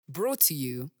Brought to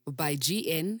you by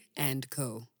GN and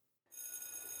Co.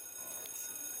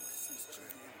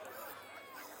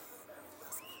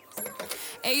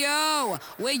 Hey yo,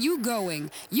 where you going?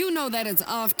 You know that it's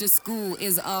after school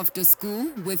is after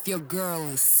school with your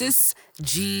girl Sis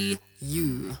GU.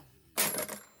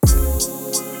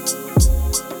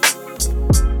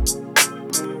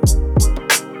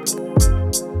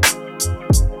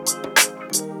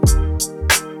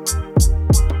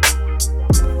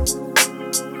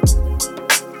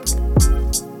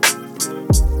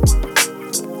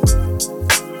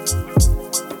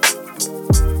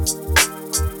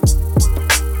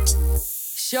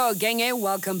 Sure, gang,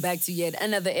 welcome back to yet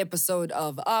another episode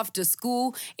of After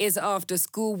School is After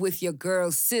School with your girl,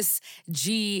 Sis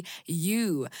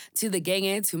GU. To the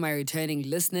gang, to my returning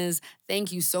listeners,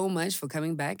 thank you so much for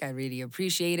coming back. I really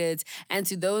appreciate it. And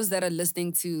to those that are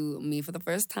listening to me for the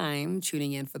first time,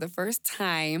 tuning in for the first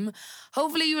time,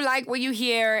 hopefully you like what you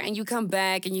hear and you come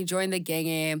back and you join the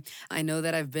gang. I know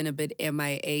that I've been a bit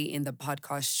MIA in the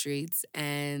podcast streets,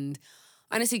 and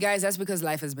honestly, guys, that's because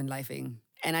life has been lifing.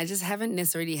 And I just haven't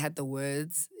necessarily had the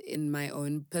words in my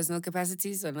own personal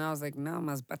capacity. So now I was like, no,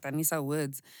 mas batanisa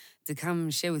words to come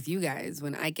share with you guys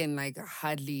when I can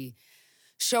hardly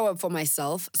show up for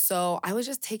myself. So I was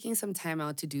just taking some time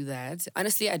out to do that.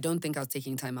 Honestly, I don't think I was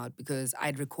taking time out because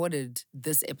I'd recorded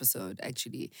this episode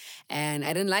actually, and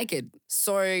I didn't like it.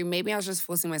 So maybe I was just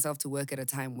forcing myself to work at a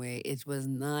time where it was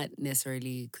not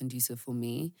necessarily conducive for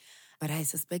me. But I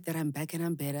suspect that I'm back and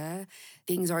I'm better.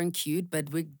 Things aren't cute,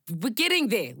 but we're getting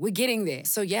there. We're getting there.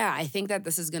 So yeah, I think that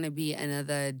this is gonna be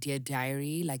another Dear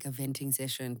Diary, like a venting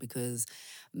session, because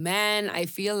man, I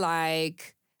feel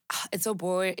like it's so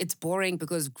boring. It's boring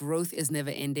because growth is never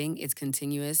ending. It's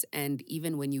continuous. And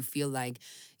even when you feel like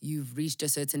you've reached a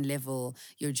certain level,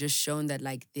 you're just shown that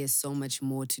there's so much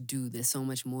more to do. There's so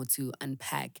much more to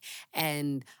unpack.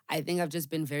 And I think I've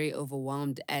just been very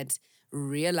overwhelmed at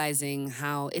realizing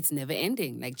how it's never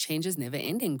ending. Like change is never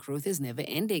ending. Growth is never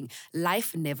ending.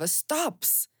 Life never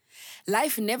stops.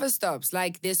 Life never stops.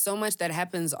 Like there's so much that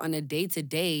happens on a day to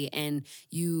day, and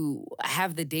you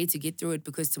have the day to get through it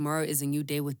because tomorrow is a new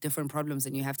day with different problems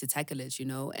and you have to tackle it, you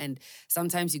know? And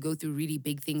sometimes you go through really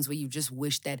big things where you just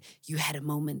wish that you had a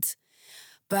moment.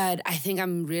 But I think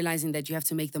I'm realizing that you have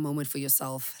to make the moment for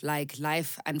yourself. Like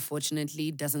life,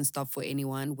 unfortunately, doesn't stop for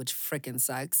anyone, which freaking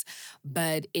sucks.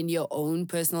 But in your own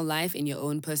personal life, in your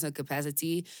own personal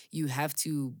capacity, you have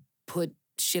to put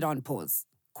shit on pause.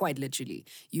 Quite literally.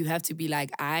 You have to be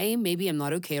like, I maybe am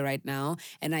not okay right now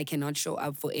and I cannot show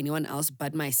up for anyone else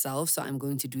but myself. So I'm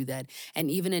going to do that. And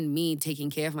even in me taking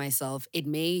care of myself, it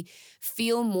may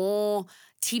feel more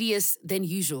tedious than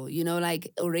usual. You know,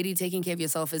 like already taking care of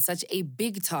yourself is such a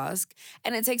big task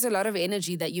and it takes a lot of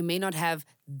energy that you may not have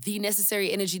the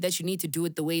necessary energy that you need to do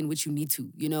it the way in which you need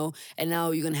to, you know? And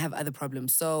now you're gonna have other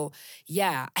problems. So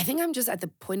yeah, I think I'm just at the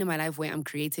point in my life where I'm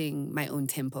creating my own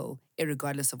tempo,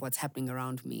 irregardless of what's happening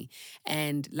around me.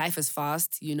 And life is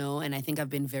fast, you know, and I think I've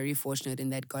been very fortunate in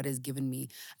that God has given me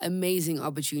amazing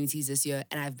opportunities this year,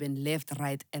 and I've been left,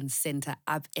 right, and center,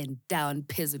 up and down,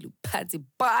 Pezulu, Pati,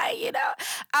 bye, you know,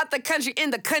 out the country,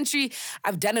 in the country.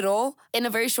 I've done it all in a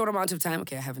very short amount of time.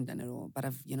 Okay, I haven't done it all, but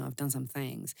I've done some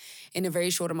things in a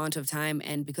very short amount of time.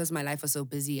 And because my life was so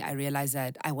busy, I realized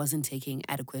that I wasn't taking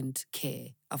adequate care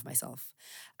of myself.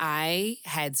 I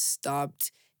had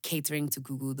stopped catering to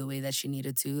Google the way that she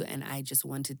needed to. And I just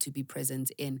wanted to be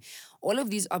present in all of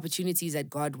these opportunities that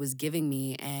God was giving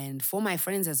me and for my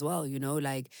friends as well, you know,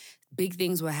 like big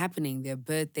things were happening, their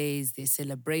birthdays, their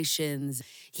celebrations.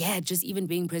 Yeah, just even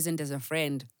being present as a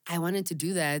friend. I wanted to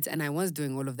do that and I was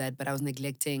doing all of that, but I was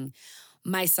neglecting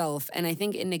myself. And I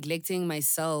think in neglecting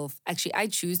myself, actually, I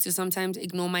choose to sometimes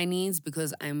ignore my needs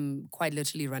because I'm quite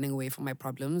literally running away from my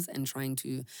problems and trying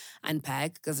to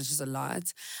unpack because it's just a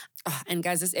lot. And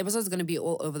guys, this episode is going to be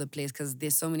all over the place because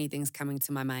there's so many things coming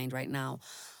to my mind right now.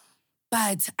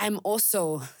 But I'm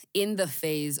also in the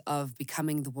phase of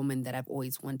becoming the woman that I've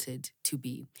always wanted to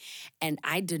be. And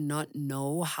I did not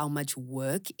know how much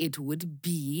work it would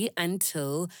be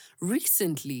until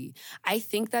recently. I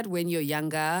think that when you're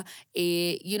younger,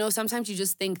 you know, sometimes you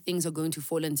just think things are going to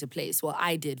fall into place. Well,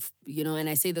 I did, you know, and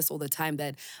I say this all the time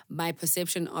that my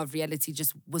perception of reality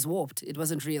just was warped. It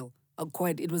wasn't real.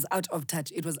 it was out of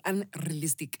touch. It was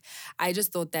unrealistic. I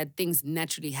just thought that things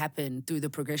naturally happen through the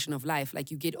progression of life.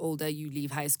 Like you get older, you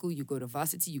leave high school, you go to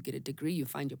varsity, you get a degree, you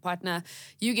find your partner,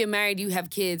 you get married, you have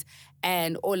kids,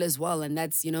 and all is well. And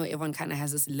that's, everyone kind of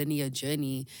has this linear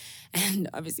journey. And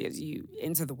obviously, as you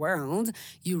enter the world,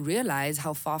 you realize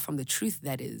how far from the truth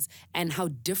that is and how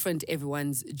different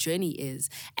everyone's journey is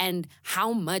and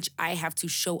how much I have to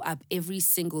show up every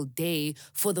single day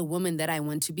for the woman that I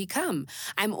want to become.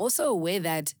 I'm also aware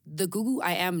that the Gugu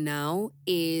I am now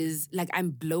is like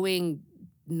I'm blowing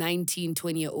 19,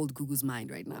 20-year-old Gugu's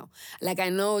mind right now. Like I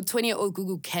know 20-year-old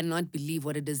Gugu cannot believe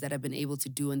what it is that I've been able to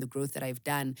do and the growth that I've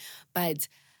done. But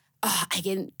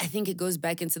again, I think it goes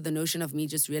back into the notion of me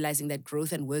just realizing that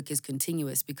growth and work is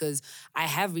continuous because I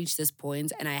have reached this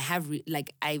point and I have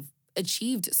I've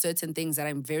achieved certain things that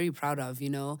I'm very proud of,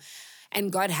 And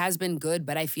God has been good,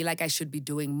 but I feel like I should be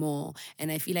doing more.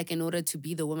 And I feel like in order to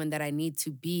be the woman that I need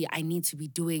to be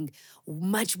doing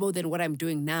much more than what I'm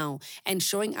doing now. And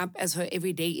showing up as her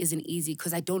every day isn't easy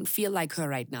because I don't feel like her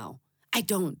right now. I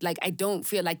don't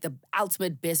feel like the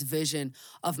ultimate best version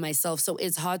of myself. So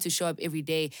it's hard to show up every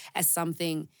day as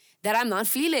something that I'm not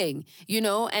feeling,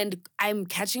 and I'm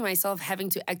catching myself having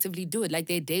to actively do it. Like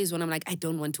there are days when I'm like, I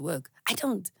don't want to work. I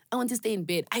want to stay in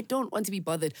bed. I don't want to be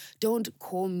bothered. Don't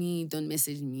call me. Don't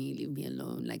message me. Leave me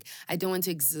alone. Like, I don't want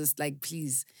to exist. Like,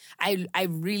 please. I've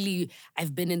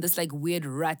been in this like weird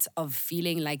rut of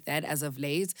feeling like that as of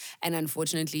late. And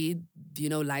unfortunately,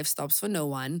 life stops for no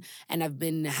one. And I've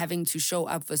been having to show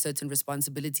up for certain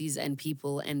responsibilities and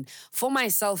people and for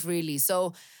myself really.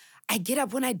 So I get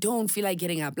up when I don't feel like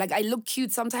getting up. Like I look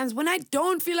cute sometimes when I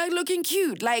don't feel like looking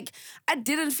cute. Like I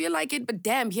didn't feel like it, but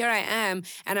damn, here I am.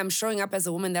 And I'm showing up as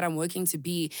a woman that I'm working to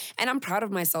be. And I'm proud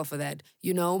of myself for that,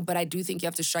 But I do think you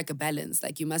have to strike a balance.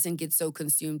 Like you mustn't get so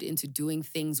consumed into doing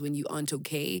things when you aren't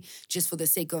okay, just for the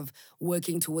sake of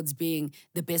working towards being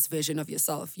the best version of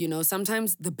yourself.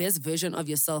 Sometimes the best version of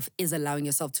yourself is allowing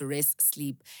yourself to rest,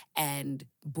 sleep, and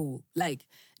boo. Like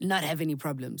not have any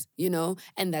problems,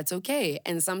 And that's okay.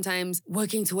 And sometimes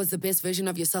working towards the best version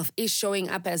of yourself is showing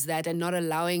up as that and not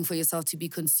allowing for yourself to be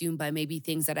consumed by maybe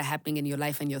things that are happening in your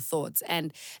life and your thoughts.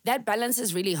 And that balance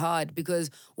is really hard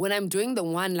because when I'm doing the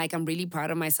one, like I'm really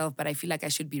proud of myself, but I feel like I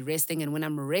should be resting. And when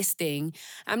I'm resting,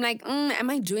 I'm like,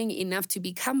 am I doing enough to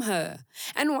become her?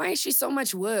 And why is she so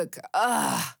much work?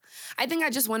 I think I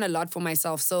just want a lot for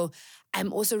myself. So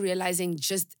I'm also realizing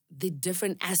just the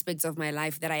different aspects of my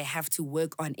life that I have to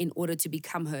work on in order to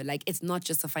become her. Like, it's not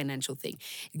just a financial thing.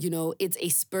 It's a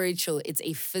spiritual, it's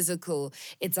a physical,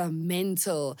 it's a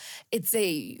mental, it's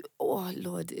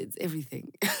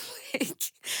everything.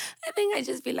 I think I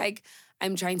just feel like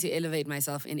I'm trying to elevate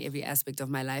myself in every aspect of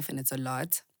my life, and it's a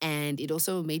lot. And it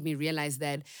also made me realize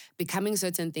that becoming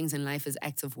certain things in life is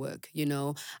acts of work,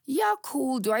 Yeah,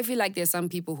 cool. Do I feel like there's some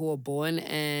people who are born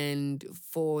and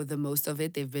for the most of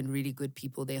it, they've been really good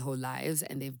people their whole lives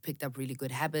and they've picked up really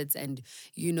good habits and,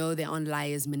 they aren't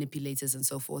liars, manipulators and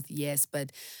so forth. Yes,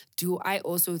 but do I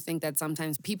also think that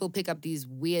sometimes people pick up these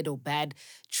weird or bad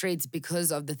traits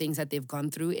because of the things that they've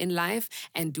gone through in life?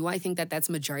 And do I think that that's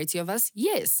majority of us?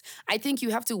 Yes. I think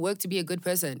you have to work to be a good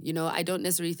person. I don't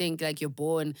necessarily think like you're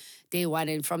born day one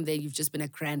and from there you've just been a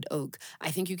grand oak.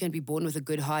 I think you can be born with a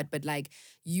good heart, but like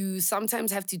you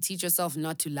sometimes have to teach yourself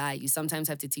not to lie. You sometimes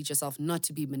have to teach yourself not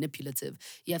to be manipulative.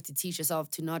 You have to teach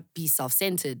yourself to not be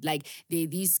self-centered. Like there are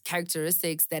these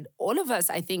characteristics that all of us,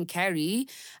 I think, carry.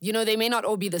 They may not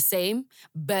all be the same,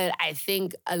 but I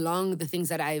think along the things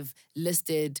that I've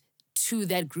listed to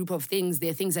that group of things,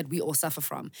 they're things that we all suffer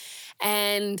from.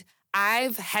 And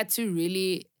I've had to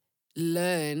really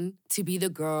learn to be the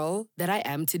girl that I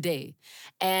am today.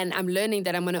 And I'm learning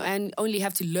that I'm going to only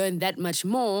have to learn that much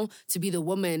more to be the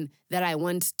woman that I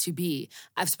want to be.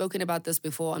 I've spoken about this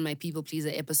before on my People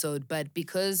Pleaser episode, but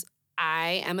because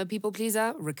I am a people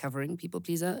pleaser, recovering people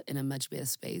pleaser in a much better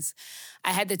space,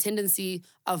 I had the tendency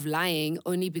of lying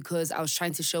only because I was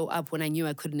trying to show up when I knew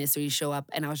I couldn't necessarily show up.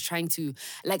 And I was lying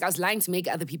to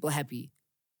make other people happy,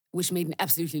 which made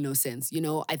absolutely no sense.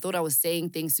 I thought I was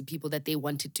saying things to people that they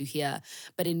wanted to hear.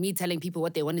 But in me telling people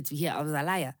what they wanted to hear, I was a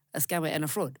liar, a scammer, and a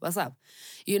fraud. What's up?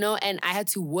 And I had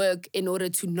to work in order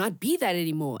to not be that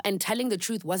anymore. And telling the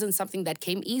truth wasn't something that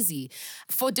came easy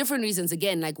for different reasons.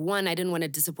 Again, like one, I didn't want to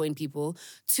disappoint people.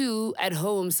 Two, at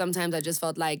home, sometimes I just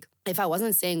felt like if I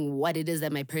wasn't saying what it is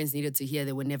that my parents needed to hear,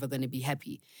 they were never going to be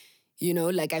happy. You know,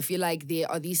 like I feel like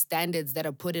there are these standards that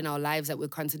are put in our lives that we're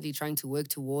constantly trying to work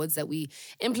towards, that we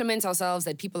implement ourselves,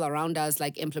 that people around us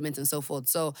like implement and so forth.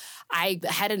 So I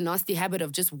had a nasty habit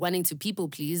of just wanting to people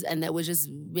please, and that was just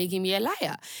making me a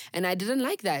liar. And I didn't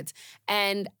like that.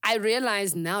 And I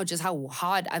realize now just how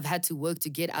hard I've had to work to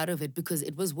get out of it, because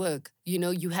it was work. You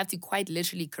know, you have to quite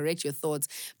literally correct your thoughts.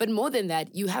 But more than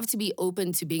that, you have to be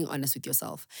open to being honest with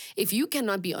yourself. If you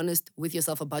cannot be honest with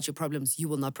yourself about your problems, you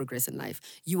will not progress in life.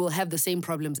 You will have the same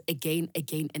problems again,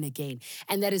 again, and again.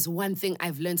 And that is one thing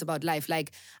I've learned about life.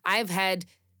 Like, I've had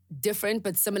different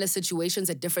but similar situations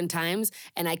at different times,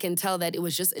 and I can tell that it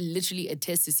was just literally a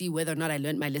test to see whether or not I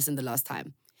learned my lesson the last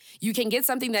time. You can get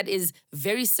something that is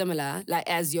very similar, like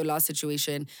as your last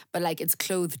situation, but like it's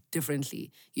clothed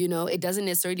differently. You know, it doesn't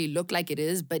necessarily look like it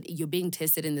is, but you're being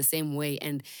tested in the same way.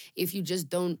 And if you just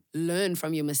don't learn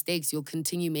from your mistakes, you'll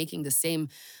continue making the same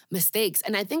mistakes.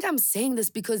 And I think I'm saying this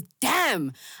because,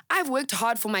 damn, I've worked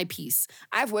hard for my peace.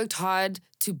 I've worked hard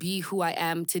to be who I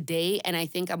am today. And I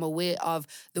think I'm aware of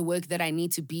the work that I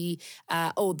need to be,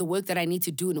 the work that I need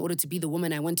to do in order to be the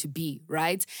woman I want to be,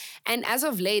 right? And as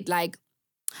of late, like,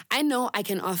 I know I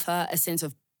can offer a sense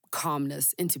of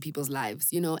calmness into people's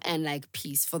lives, you know, and like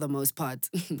peace for the most part.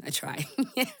 I try.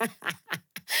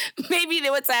 Maybe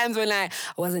there were times when I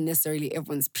wasn't necessarily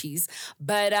everyone's peace,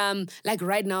 but like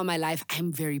right now in my life,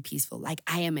 I'm very peaceful. Like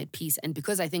I am at peace. And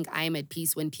because I think I am at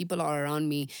peace, when people are around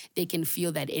me, they can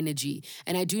feel that energy.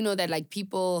 And I do know that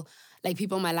people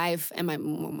in my life and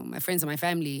my friends and my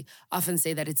family often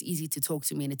say that it's easy to talk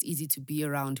to me and it's easy to be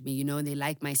around me, you know, and they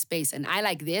like my space and I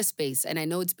like their space. And I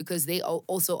know it's because they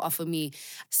also offer me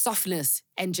softness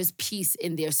and just peace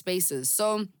in their spaces.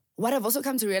 So what I've also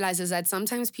come to realize is that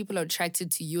sometimes people are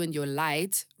attracted to you and your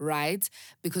light, right?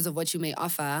 Because of what you may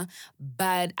offer.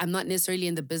 But I'm not necessarily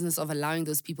in the business of allowing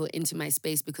those people into my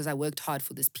space because I worked hard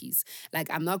for this peace. Like,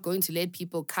 I'm not going to let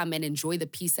people come and enjoy the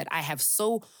peace that I have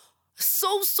so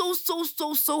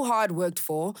hard worked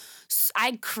for.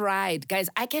 I cried. Guys,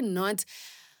 I cannot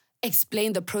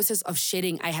explain the process of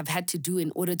shedding I have had to do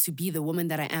in order to be the woman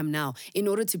that I am now, in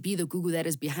order to be the Gugu that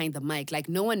is behind the mic. Like,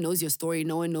 no one knows your story.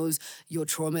 No one knows your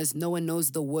traumas. No one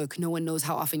knows the work. No one knows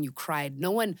how often you cried.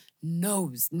 No one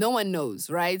knows. No one knows,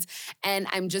 right? And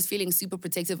I'm just feeling super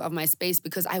protective of my space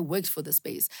because I worked for the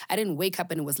space. I didn't wake up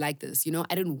and it was like this, you know?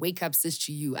 I didn't wake up cis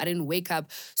to you. I didn't wake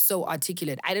up so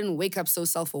articulate. I didn't wake up so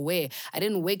self-aware. I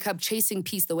didn't wake up chasing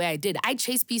peace the way I did. I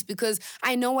chased peace because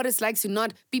I know what it's like to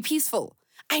not be peaceful.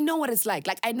 I know what it's like.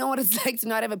 Like, I know what it's like to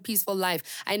not have a peaceful life.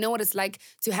 I know what it's like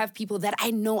to have people that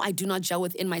I know I do not gel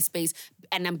with in my space,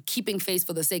 and I'm keeping face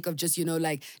for the sake of just, you know,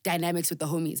 like dynamics with the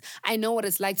homies. I know what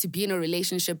it's like to be in a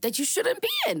relationship that you shouldn't be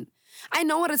in. I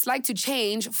know what it's like to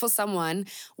change for someone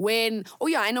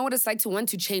I know what it's like to want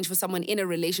to change for someone in a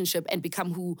relationship and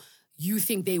become who you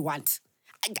think they want.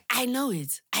 I know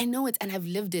it. I know it, and I've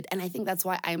lived it. And I think that's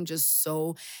why I'm just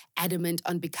so adamant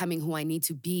on becoming who I need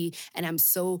to be. And I'm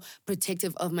so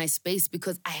protective of my space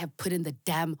because I have put in the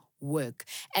damn work.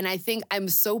 And I think I'm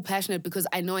so passionate because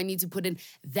I know I need to put in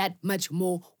that much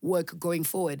more work going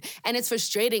forward. And it's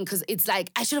frustrating because it's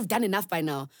like, I should have done enough by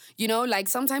now. You know, like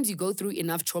sometimes you go through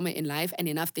enough trauma in life and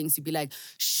enough things to be like,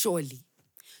 surely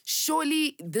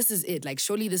this is it. Like,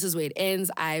 surely this is where it ends.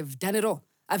 I've done it all.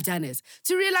 I've done it.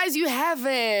 To realize you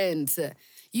haven't.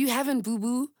 You haven't,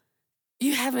 boo-boo.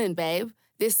 You haven't, babe.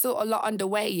 There's still a lot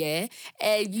underway, yeah?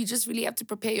 And you just really have to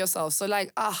prepare yourself. So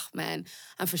like, man,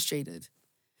 I'm frustrated.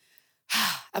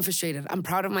 I'm frustrated. I'm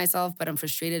proud of myself, but I'm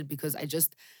frustrated because I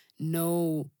just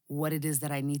know what it is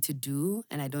that I need to do,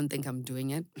 and I don't think I'm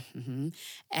doing it.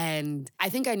 And I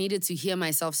think I needed to hear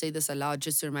myself say this aloud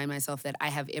just to remind myself that I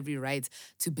have every right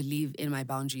to believe in my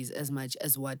boundaries as much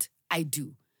as what I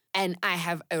do. And I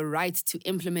have a right to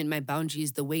implement my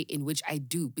boundaries the way in which I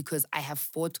do because I have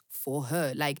fought for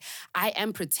her. Like, I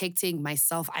am protecting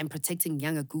myself. I'm protecting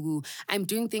younger Gugu. I'm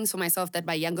doing things for myself that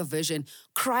my younger version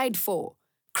cried for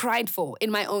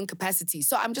in my own capacity.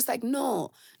 So I'm just like,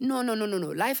 no.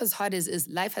 Life as hard as is,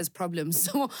 life has problems.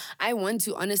 So I want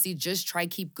to honestly just try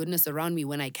keep goodness around me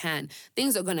when I can.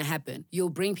 Things are gonna happen. You'll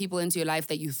bring people into your life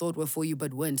that you thought were for you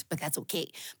but weren't, but that's okay.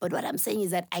 But what I'm saying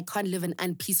is that I can't live an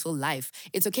unpeaceful life.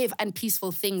 It's okay if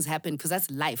unpeaceful things happen because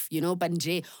that's life, you know? But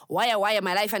Jay, why am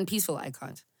my life unpeaceful? I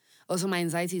can't. Also, my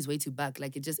anxiety is way too back.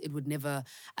 Like, it would never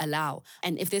allow.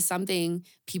 And if there's something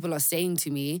people are saying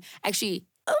to me, actually,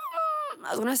 I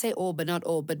was gonna say all, but not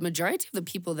all, but majority of the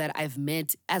people that I've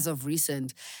met as of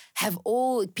recent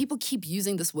people keep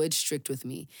using this word strict with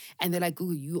me. And they're like,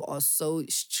 ooh, you are so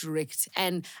strict.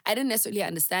 And I didn't necessarily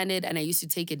understand it and I used to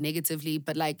take it negatively,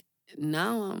 but like,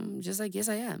 now I'm just like, yes,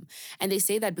 I am. And they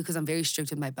say that because I'm very strict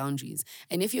with my boundaries.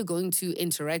 And if you're going to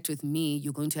interact with me,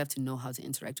 you're going to have to know how to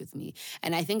interact with me.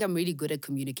 And I think I'm really good at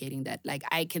communicating that. Like,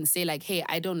 I can say, like, hey,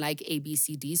 I don't like A, B,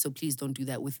 C, D, so please don't do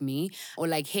that with me. Or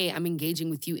like, hey, I'm engaging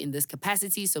with you in this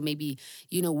capacity. So maybe,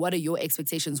 what are your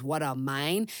expectations? What are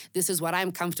mine? This is what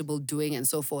I'm comfortable doing and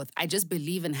so forth. I just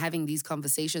believe in having these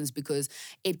conversations because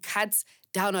it cuts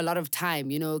down a lot of time,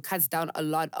 cuts down a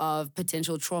lot of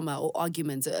potential trauma or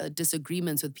arguments,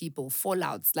 disagreements with people,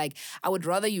 fallouts. Like, I would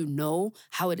rather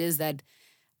how it is that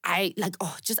I'd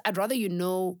rather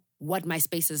what my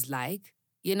space is like,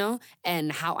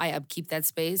 and how I upkeep that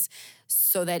space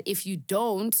so that if you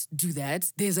don't do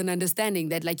that, there's an understanding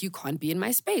that like you can't be in my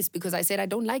space because I said I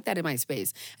don't like that in my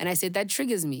space. And I said that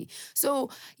triggers me. So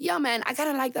yeah, man, I kind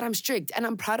of like that I'm strict and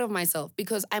I'm proud of myself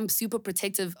because I'm super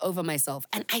protective over myself.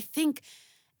 And I think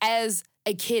as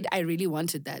a kid, I really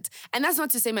wanted that. And that's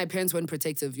not to say my parents weren't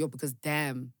protective, because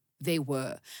damn, they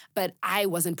were. But I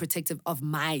wasn't protective of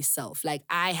myself. Like,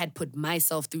 I had put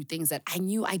myself through things that I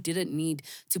knew I didn't need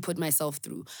to put myself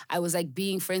through. I was like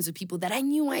being friends with people that I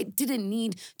knew I didn't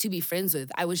need to be friends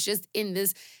with. I was just in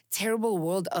this terrible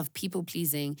world of people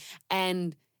pleasing.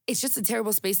 And it's just a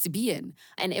terrible space to be in.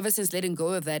 And ever since letting go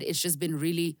of that, it's just been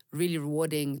really, really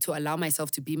rewarding to allow myself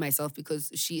to be myself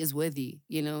because she is worthy,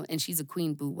 and she's a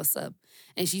queen, boo, what's up?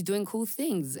 And she's doing cool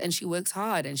things and she works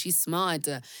hard and she's smart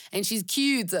and she's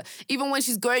cute, even when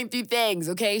she's going through things,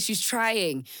 okay? She's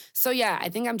trying. So yeah, I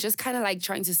think I'm just kind of like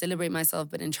trying to celebrate myself,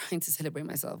 but in trying to celebrate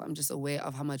myself, I'm just aware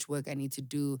of how much work I need to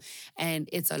do and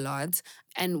it's a lot.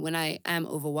 And when I am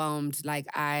overwhelmed, like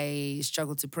I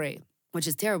struggle to pray, which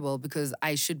is terrible because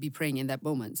I should be praying in that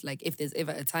moment. Like if there's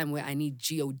ever a time where I need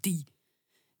God,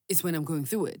 it's when I'm going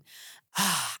through it.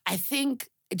 I think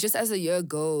just as the year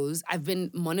goes, I've been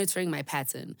monitoring my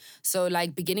pattern. So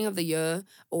like beginning of the year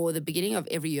or the beginning of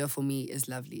every year for me is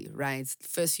lovely, right?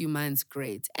 First few months,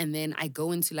 great. And then I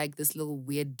go into like this little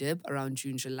weird dip around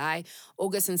June, July.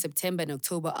 August and September and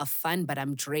October are fun, but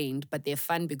I'm drained. But they're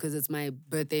fun because it's my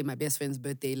birthday, my best friend's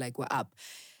birthday, like we're up.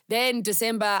 Then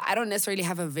December, I don't necessarily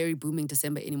have a very booming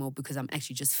December anymore because I'm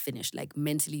actually just finished, like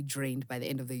mentally drained by the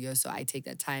end of the year. So I take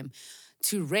that time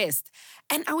to rest.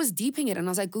 And I was deeping it and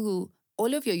I was like, Google,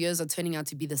 all of your years are turning out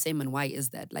to be the same. And why is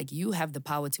that? Like you have the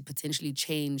power to potentially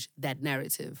change that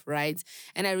narrative, right?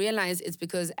 And I realized it's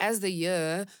because as the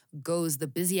year goes, the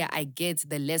busier I get,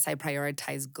 the less I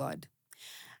prioritize God.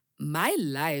 My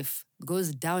life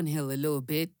goes downhill a little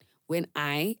bit when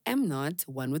I am not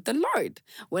one with the Lord,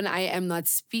 when I am not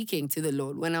speaking to the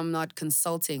Lord, when I'm not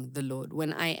consulting the Lord,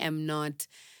 when I am not,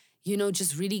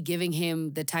 just really giving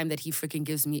him the time that he freaking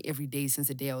gives me every day since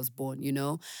the day I was born,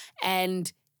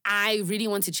 And I really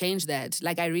want to change that.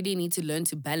 Like, I really need to learn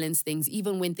to balance things,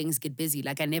 even when things get busy.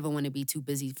 Like, I never want to be too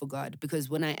busy for God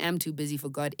because when I am too busy for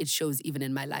God, it shows even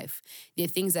in my life. There are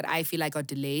things that I feel like are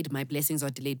delayed. My blessings are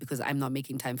delayed because I'm not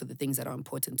making time for the things that are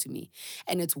important to me.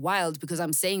 And it's wild because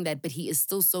I'm saying that, but he is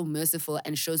still so merciful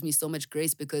and shows me so much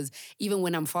grace because even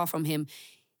when I'm far from him,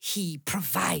 he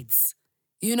provides.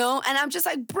 And I'm just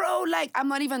like, bro, like, I'm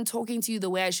not even talking to you the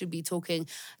way I should be talking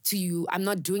to you. I'm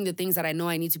not doing the things that I know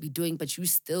I need to be doing, but you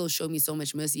still show me so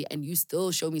much mercy and you still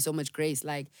show me so much grace.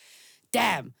 Like,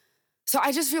 damn. So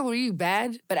I just feel really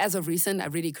bad. But as of recent, I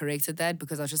really corrected that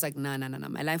because I was just like, nah.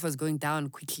 My life was going down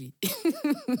quickly.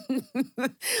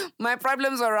 My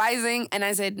problems were rising. And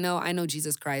I said, no, I know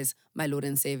Jesus Christ, my Lord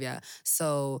and Savior.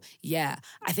 So yeah,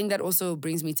 I think that also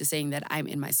brings me to saying that I'm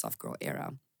in my soft girl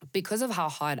era. Because of how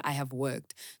hard I have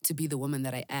worked to be the woman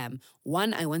that I am,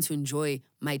 one, I want to enjoy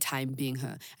my time being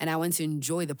her. And I want to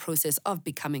enjoy the process of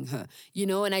becoming her,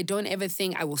 and I don't ever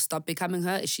think I will stop becoming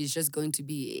her. She's just going to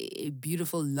be a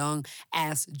beautiful, long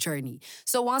ass journey.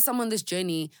 So whilst I'm on this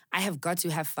journey, I have got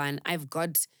to have fun. I've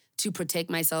got to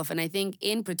protect myself. And I think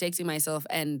in protecting myself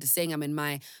and saying I'm in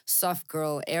my soft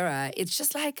girl era, it's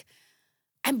just like,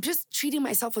 I'm just treating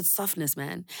myself with softness,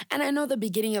 man. And I know the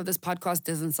beginning of this podcast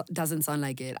doesn't sound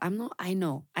like it. I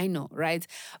know, right?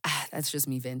 That's just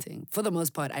me venting. For the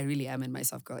most part, I really am in my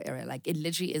soft girl era. Like, it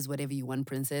literally is whatever you want,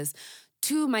 princess,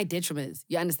 to my detriment.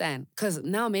 You understand? Because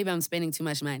now maybe I'm spending too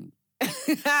much money.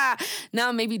 Now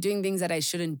I'm maybe doing things that I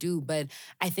shouldn't do, but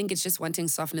I think it's just wanting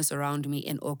softness around me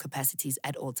in all capacities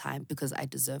at all time because I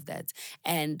deserve that.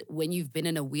 And when you've been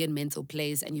in a weird mental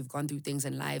place and you've gone through things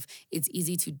in life, it's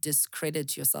easy to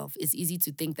discredit yourself. It's easy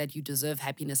to think that you deserve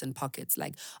happiness in pockets.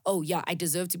 Like, oh yeah, I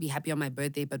deserve to be happy on my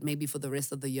birthday, but maybe for the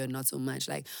rest of the year, not so much.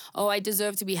 Like, oh, I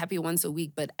deserve to be happy once a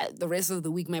week, but the rest of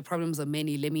the week, my problems are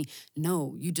many.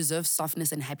 No, you deserve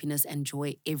softness and happiness and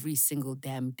joy every single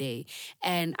damn day.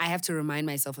 And I have to to remind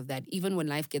myself of that. Even when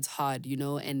life gets hard,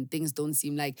 and things don't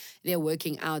seem like they're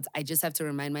working out, I just have to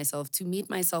remind myself to meet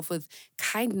myself with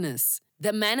kindness.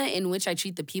 The manner in which I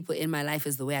treat the people in my life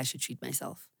is the way I should treat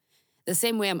myself. The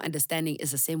same way I'm understanding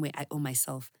is the same way I owe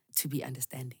myself to be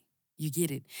understanding. You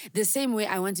get it? The same way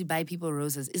I want to buy people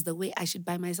roses is the way I should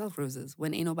buy myself roses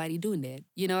when ain't nobody doing that.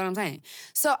 You know what I'm saying?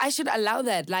 So I should allow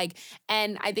that.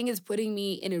 And I think it's putting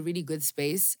me in a really good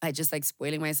space. I just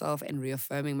spoiling myself and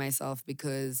reaffirming myself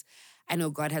because I know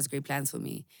God has great plans for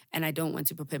me. And I don't want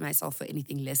to prepare myself for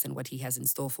anything less than what He has in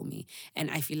store for me.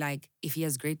 And I feel like if He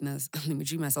has greatness, let me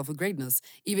treat myself with greatness,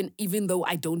 even though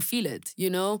I don't feel it,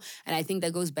 And I think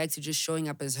that goes back to just showing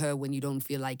up as her when you don't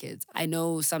feel like it. I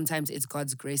know sometimes it's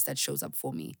God's grace that shows up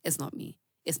for me. It's not me.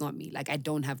 It's not me. I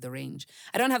don't have the range.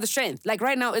 I don't have the strength.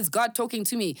 Right now, it's God talking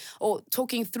to me or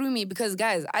talking through me because,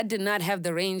 guys, I did not have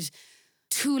the range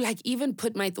to even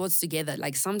put my thoughts together.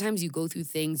 Sometimes you go through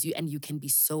things and you can be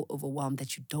so overwhelmed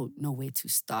that you don't know where to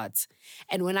start.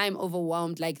 And when I'm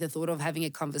overwhelmed, the thought of having a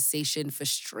conversation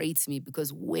frustrates me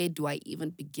because where do I even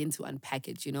begin to unpack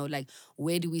it?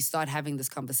 Where do we start having this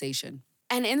conversation?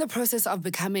 And in the process of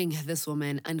becoming this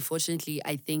woman, unfortunately,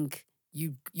 I think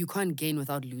you can't gain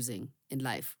without losing in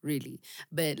life, really.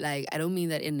 But I don't mean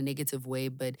that in a negative way,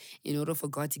 but in order for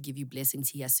God to give you blessings,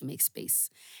 He has to make space.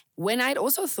 When I'd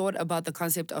also thought about the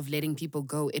concept of letting people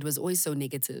go, it was always so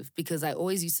negative because I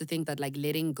always used to think that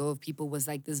letting go of people was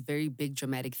this very big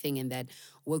dramatic thing and that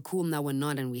we're cool now, we're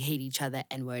not, and we hate each other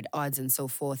and we're at odds and so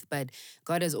forth. But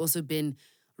God has also been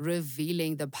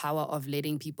revealing the power of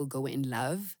letting people go in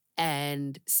love.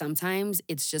 And sometimes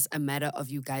it's just a matter of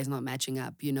you guys not matching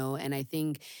up, And I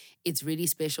think it's really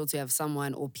special to have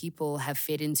someone or people have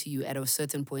fed into you at a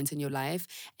certain point in your life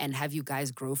and have you guys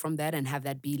grow from that and have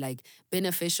that be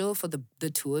beneficial for the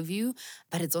two of you.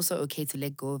 But it's also okay to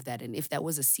let go of that. And if that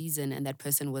was a season and that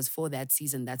person was for that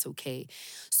season, that's okay.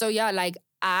 So yeah,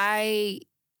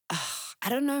 I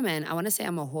don't know, man. I want to say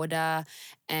I'm a hoarder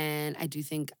and I do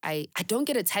think I don't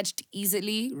get attached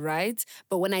easily, right?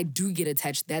 But when I do get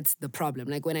attached, that's the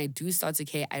problem. When I do start to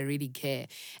care, I really care.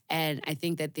 And I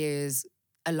think that there's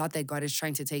a lot that God is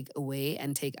trying to take away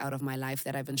and take out of my life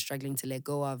that I've been struggling to let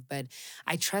go of. But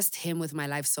I trust Him with my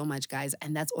life so much, guys.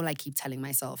 And that's all I keep telling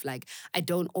myself. I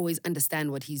don't always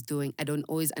understand what He's doing. I don't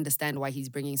always understand why He's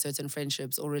bringing certain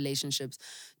friendships or relationships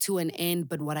to an end.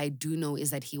 But what I do know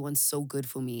is that He wants so good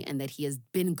for me and that He has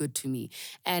been good to me.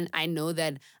 And I know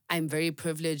that I'm very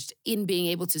privileged in being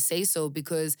able to say so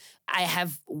because I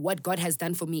have what God has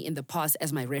done for me in the past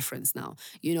as my reference now.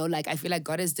 I feel like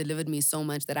God has delivered me so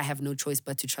much that I have no choice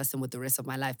but to trust Him with the rest of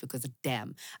my life because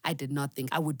damn, I did not think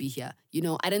I would be here.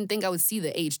 I didn't think I would see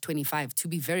the age 25, to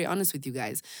be very honest with you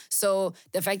guys. So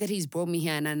the fact that He's brought me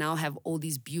here and I now have all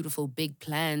these beautiful big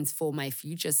plans for my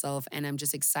future self and I'm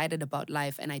just excited about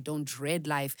life and I don't dread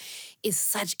life is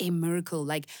such a miracle.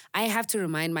 I have to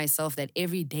remind myself that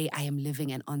every day I am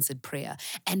living an answered prayer,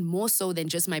 and more so than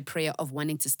just my prayer of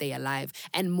wanting to stay alive,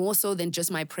 and more so than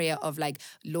just my prayer of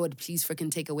Lord, please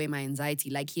freaking take away my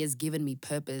anxiety. He has given me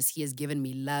purpose. He has given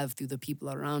me love through the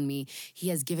people around me. He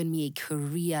has given me a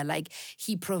career.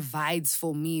 He provides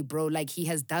for me, bro. He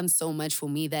has done so much for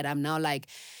me that I'm now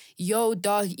yo,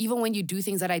 dog, even when you do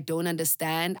things that I don't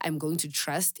understand, I'm going to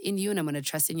trust in you and I'm going to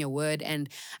trust in your word. And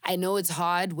I know it's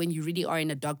hard when you really are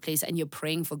in a dark place and you're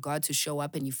praying for God to show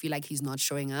up and you feel like He's not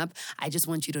showing up. I just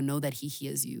want you to know that He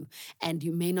hears you. And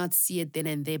you may not see it then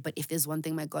and there, but if there's one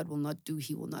thing my God will not do,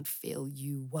 He will not fail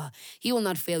you. He will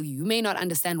not fail you. You may not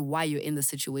understand why you're in the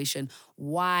situation,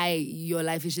 why your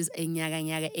life is just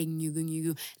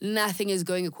nothing is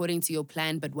going according to your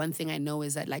plan. But one thing I know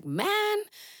is that man,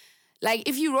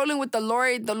 if you're rolling with the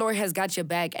Lord has got your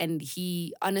back and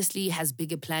He honestly has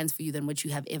bigger plans for you than what you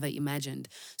have ever imagined.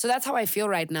 So that's how I feel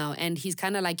right now. And He's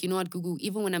kind of you know what, Gugu,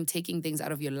 even when I'm taking things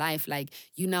out of your life,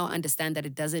 you now understand that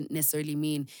it doesn't necessarily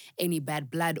mean any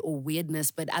bad blood or weirdness,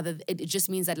 but it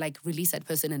just means that release that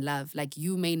person in love.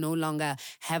 You may no longer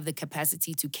have the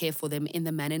capacity to care for them in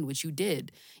the manner in which you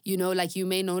did. You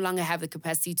may no longer have the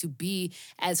capacity to be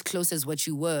as close as what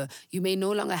you were. You may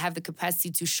no longer have the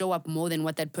capacity to show up more than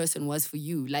what that person was for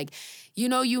you.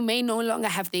 You may no longer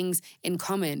have things in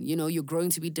common. You're growing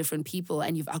to be different people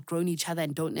and you've outgrown each other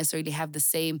and don't necessarily have the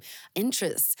same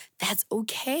interests. That's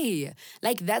okay.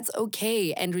 That's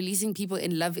okay. And releasing people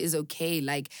in love is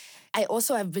okay. I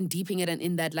also have been deeping it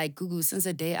in that, Gugu, since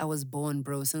the day I was born,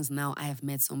 bro, since now I have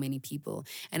met so many people.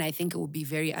 And I think it would be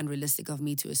very unrealistic of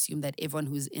me to assume that everyone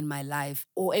who's in my life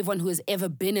or everyone who has ever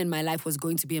been in my life was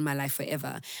going to be in my life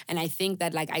forever. And I think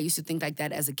that, I used to think like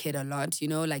that as a kid a lot,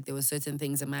 there were certain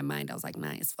things in my mind. I was like,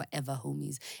 nah, it's forever,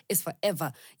 homies. It's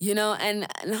forever, And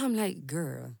now I'm like,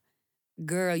 girl,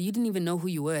 girl, you didn't even know who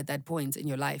you were at that point in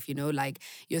your life, you know? Like,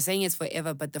 you're saying it's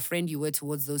forever, but the friend you were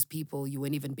towards those people, you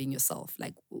weren't even being yourself.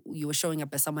 Like, you were showing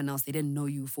up as someone else. They didn't know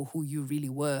you for who you really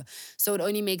were. So it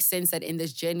only makes sense that in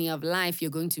this journey of life,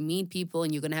 you're going to meet people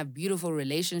and you're going to have beautiful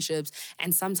relationships.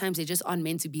 And sometimes they just aren't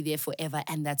meant to be there forever,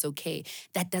 and that's okay.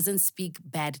 That doesn't speak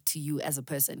bad to you as a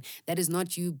person. That is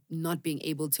not you not being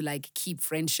able to like keep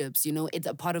friendships, you know? It's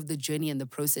a part of the journey and the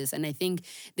process. And I think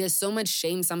there's so much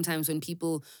shame sometimes when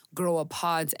people grow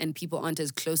apart and people aren't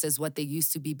as close as what they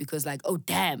used to be because like, oh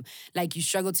damn, like you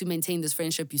struggled to maintain this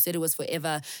friendship. You said it was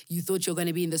forever. You thought you're going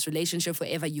to be in this relationship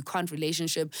forever. You can't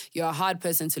relationship. You're a hard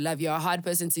person to love. You're a hard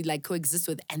person to like coexist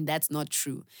with. And that's not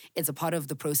true. It's a part of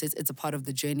the process. It's a part of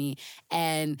the journey.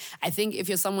 And I think if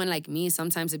you're someone like me,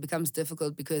 sometimes it becomes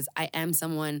difficult because I am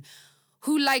someone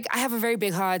who like, I have a very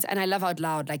big heart and I love out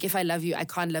loud. Like if I love you, I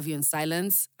can't love you in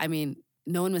silence. I mean,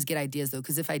 no one must get ideas though,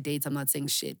 because if I date, I'm not saying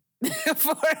shit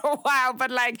for a while.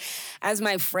 But like, as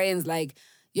my friends, like,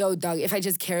 yo, dog, if I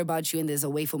just care about you and there's a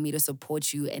way for me to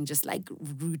support you and just like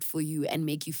root for you and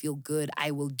make you feel good,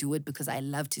 I will do it because I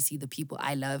love to see the people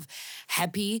I love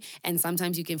happy. And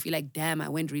sometimes you can feel like, damn, I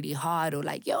went really hard, or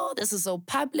like, yo, this is so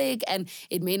public and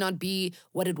it may not be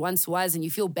what it once was and you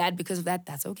feel bad because of that.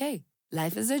 That's okay.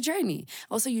 Life is a journey.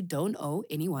 Also, you don't owe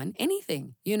anyone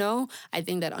anything, you know? I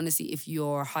think that honestly, if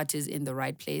your heart is in the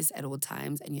right place at all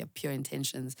times and you have pure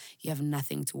intentions, you have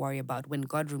nothing to worry about. When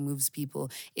God removes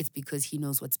people, it's because he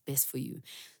knows what's best for you.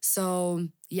 So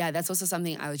yeah, that's also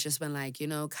something I was just been like, you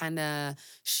know, kind of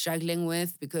struggling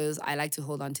with because I like to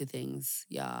hold on to things.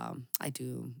 Yeah, I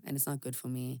do. And it's not good for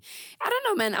me. I don't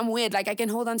know, man. I'm weird. Like I can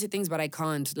hold on to things, but I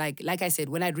can't. Like I said,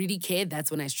 when I really care,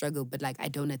 that's when I struggle. But like I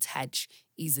don't attach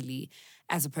easily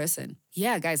as a person.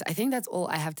 Yeah, guys, I think that's all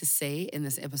I have to say in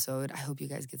this episode. I hope you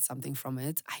guys get something from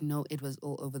it. I know it was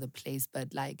all over the place,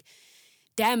 but like,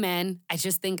 damn, man, I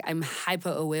just think I'm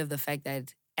hyper aware of the fact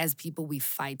that as people, we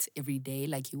fight every day.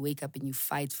 Like you wake up and you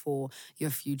fight for your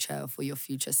future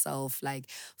self, like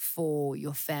for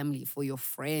your family, for your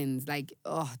friends. Like,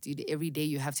 oh, dude, every day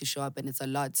you have to show up and it's a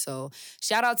lot. So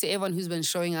shout out to everyone who's been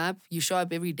showing up. You show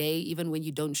up every day, even when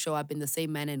you don't show up in the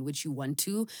same manner in which you want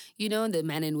to, you know, the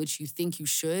manner in which you think you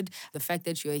should. The fact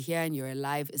that you're here and you're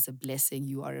alive is a blessing.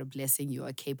 You are a blessing. You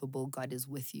are capable. God is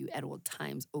with you at all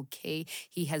times, okay?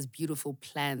 He has beautiful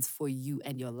plans for you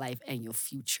and your life and your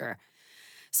future.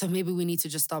 So maybe we need to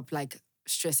just stop like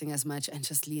stressing as much and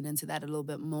just lean into that a little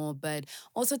bit more. But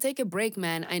also take a break,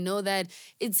 man. I know that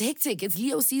it's hectic. It's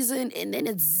Leo season and then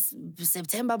it's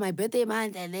September, my birthday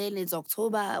month, and then it's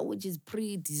October, which is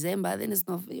pre-December. Then it's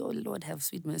not, oh Lord, have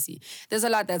sweet mercy. There's a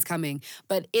lot that's coming.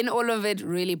 But in all of it,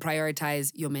 really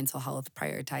prioritize your mental health,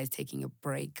 prioritize taking a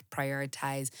break,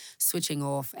 prioritize switching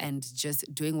off and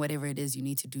just doing whatever it is you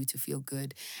need to do to feel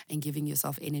good and giving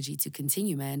yourself energy to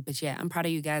continue, man. But yeah, I'm proud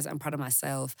of you guys. I'm proud of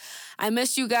myself. I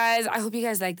missed you guys. I hope you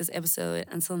guys like this episode.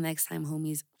 Until next time,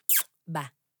 homies. Bye.